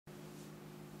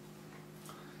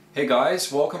Hey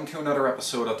guys, welcome to another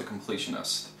episode of The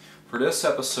Completionist. For this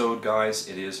episode, guys,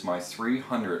 it is my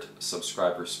 300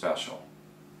 subscriber special.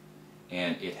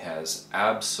 And it has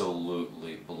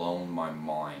absolutely blown my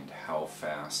mind how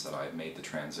fast that I've made the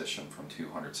transition from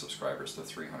 200 subscribers to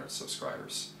 300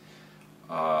 subscribers.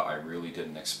 I really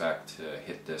didn't expect to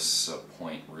hit this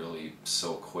point really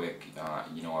so quick. I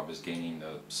was gaining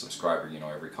the subscriber,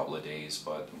 every couple of days,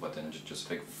 but then just a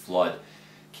big flood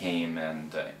came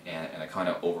and it kind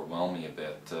of overwhelmed me a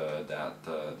bit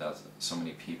that so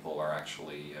many people are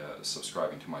actually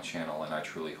subscribing to my channel, and I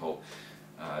truly hope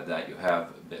that you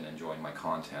have been enjoying my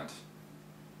content.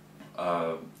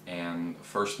 And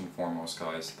first and foremost,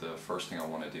 guys, the first thing I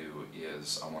want to do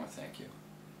is I want to thank you.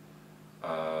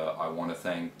 I want to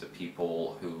thank the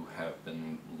people who have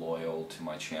been loyal to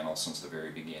my channel since the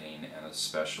very beginning, and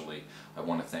especially I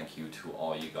want to thank you to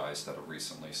all you guys that have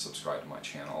recently subscribed to my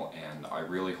channel. And I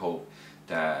really hope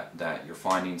that you're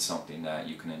finding something that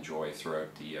you can enjoy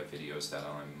throughout the videos that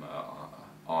I'm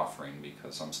offering,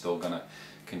 because I'm still going to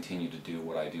continue to do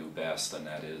what I do best, and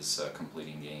that is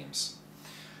completing games.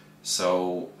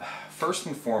 So first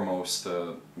and foremost,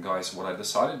 guys, what I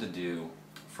decided to do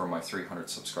for my 300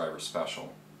 subscriber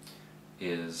special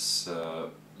is,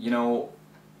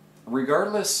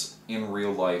 regardless in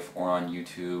real life or on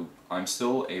YouTube, I'm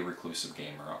still a reclusive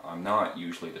gamer. I'm not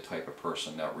usually the type of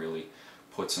person that really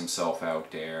puts himself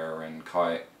out there and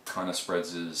kind of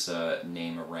spreads his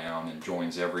name around and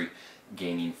joins every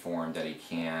gaming forum that he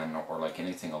can, or like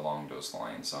anything along those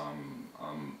lines.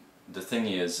 The thing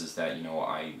is that,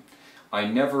 I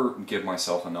never give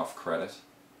myself enough credit.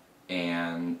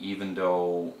 And even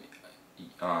though,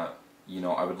 I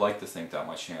would like to think that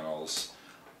my channel's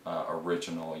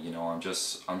original, I'm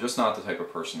just not the type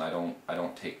of person. I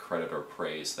don't take credit or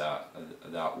praise that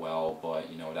well. But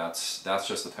that's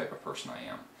just the type of person I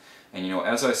am. And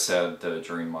as I said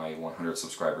during my 100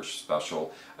 subscribers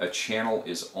special, a channel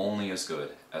is only as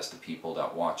good as the people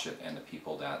that watch it and the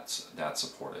people that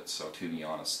support it. So to be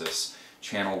honest, this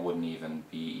channel wouldn't even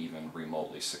be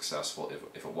remotely successful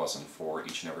if it wasn't for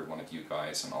each and every one of you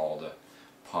guys and all the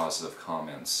positive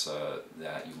comments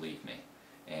that you leave me.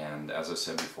 And as I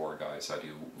said before, guys, I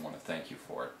do want to thank you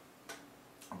for it.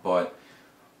 But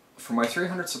for my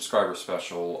 300 subscriber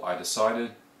special, I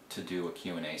decided to do a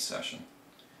Q&A session,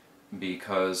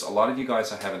 because a lot of you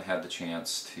guys I haven't had the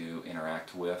chance to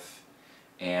interact with,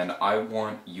 and I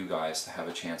want you guys to have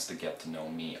a chance to get to know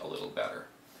me a little better,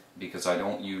 because I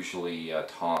don't usually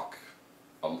talk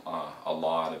a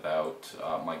lot about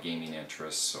my gaming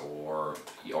interests or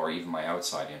even my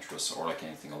outside interests or like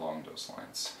anything along those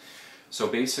lines. So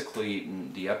basically,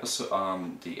 the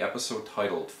episode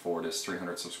titled for this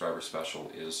 300 subscriber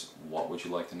special is "What Would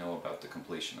You Like to Know About the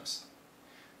Completionist?"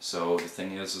 So the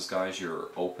thing is guys, you're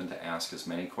open to ask as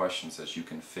many questions as you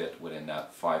can fit within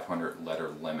that 500 letter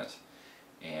limit.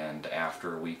 And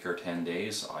after a week or 10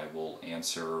 days, I will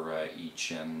answer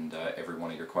each and every one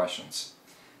of your questions,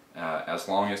 as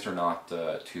long as they're not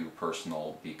too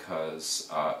personal, because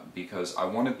I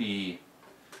want to be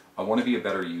a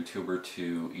better YouTuber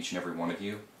to each and every one of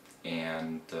you,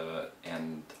 and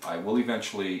I will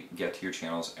eventually get to your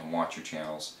channels and watch your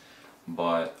channels,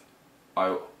 but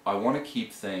I want to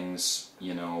keep things,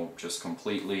 just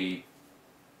completely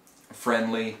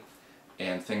friendly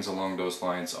and things along those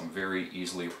lines. I'm a very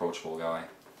easily approachable guy.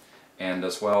 And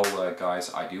as well,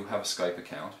 guys, I do have a Skype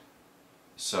account.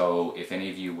 So if any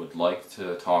of you would like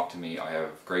to talk to me, I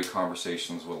have great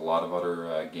conversations with a lot of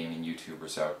other gaming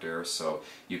YouTubers out there. So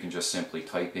you can just simply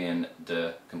type in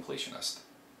 "The Completionist."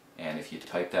 And if you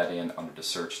type that in under the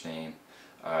search name,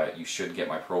 you should get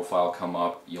my profile come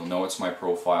up. You'll know it's my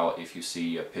profile if you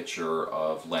see a picture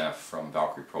of Lena from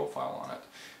Valkyrie Profile on it.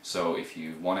 So if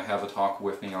you want to have a talk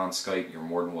with me on Skype, you're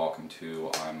more than welcome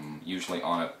to. I'm usually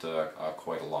on it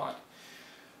quite a lot.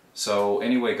 So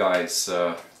anyway, guys,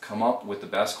 come up with the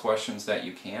best questions that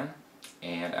you can,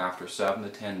 and after 7 to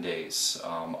 10 days,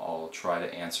 I'll try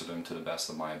to answer them to the best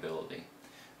of my ability,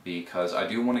 because I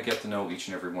do want to get to know each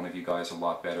and every one of you guys a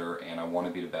lot better, and I want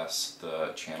to be the best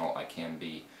channel I can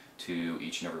be to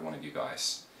each and every one of you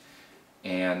guys.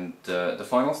 And the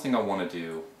final thing I want to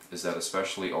do is that,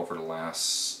 especially over the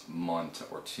last month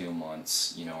or 2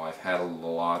 months, I've had a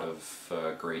lot of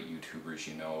great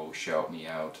YouTubers, shout me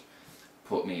out,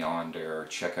 put me on their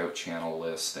checkout channel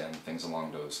list and things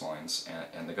along those lines.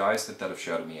 And the guys that have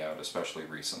shouted me out, especially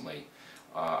recently,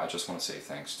 I just want to say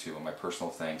thanks to, and my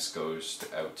personal thanks goes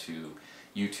out to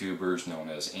YouTubers known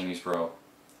as Amy's Bro,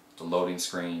 The Loading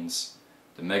Screens,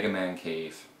 The Mega Man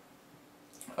Cave,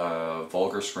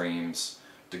 Vulgar Screams,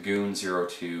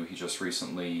 Dagoon02, he just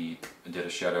recently did a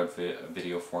shout out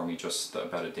video for me just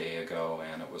about a day ago,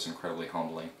 and it was incredibly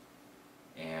humbling.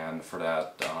 And for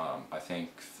that, I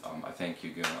thank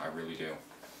you, Goon. I really do.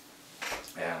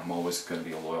 And I'm always going to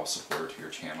be a loyal supporter to your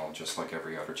channel, just like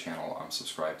every other channel I'm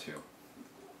subscribed to.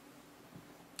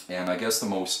 And I guess the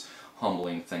most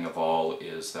humbling thing of all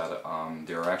is that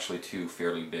there are actually two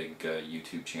fairly big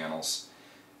YouTube channels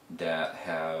that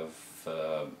have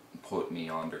put me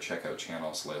on their checkout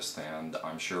channels list, and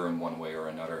I'm sure in one way or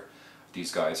another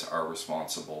these guys are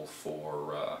responsible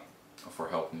for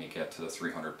helping me get to the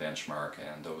 300 benchmark,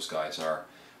 and those guys are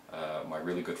my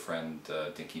really good friend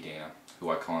Dinky Dana, who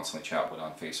I constantly chat with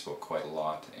on Facebook quite a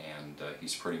lot, and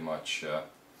he's pretty much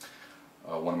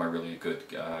one of my really good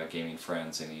gaming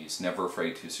friends, and he's never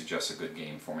afraid to suggest a good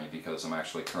game for me, because I'm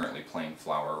actually currently playing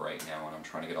Flower right now and I'm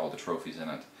trying to get all the trophies in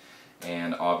it.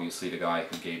 And obviously the guy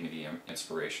who gave me the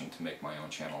inspiration to make my own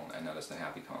channel, and that is the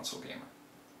Happy Console Gamer.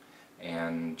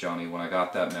 And Johnny, when I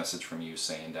got that message from you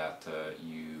saying that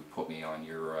you put me on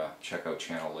your checkout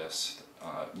channel list,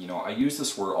 you know, I use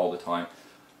this word all the time,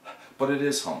 but it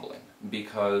is humbling,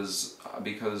 because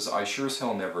I sure as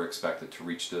hell never expected to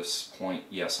reach this point.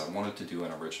 Yes, I wanted to do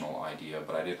an original idea,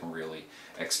 but I didn't really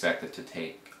expect it to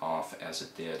take off as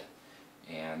it did,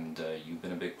 and you've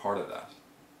been a big part of that.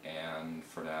 And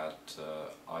for that,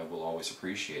 I will always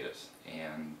appreciate it.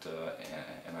 And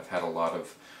I've had a lot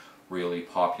of really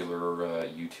popular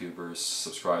YouTubers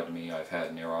subscribe to me. I've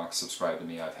had Nerox subscribe to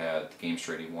me. I've had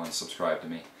GameStraight1 subscribe to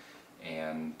me.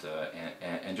 And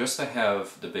just to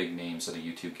have the big names of the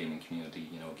YouTube gaming community,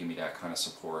 you know, give me that kind of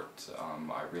support,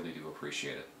 I really do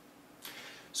appreciate it.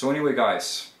 So anyway,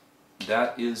 guys,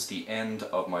 that is the end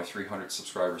of my 300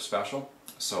 subscriber special.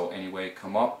 So anyway,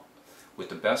 come up with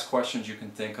the best questions you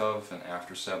can think of, and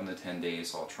after 7 to 10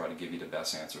 days I'll try to give you the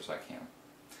best answers I can.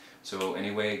 So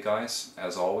anyway, guys,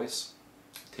 as always,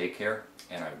 take care,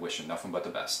 and I wish you nothing but the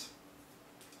best.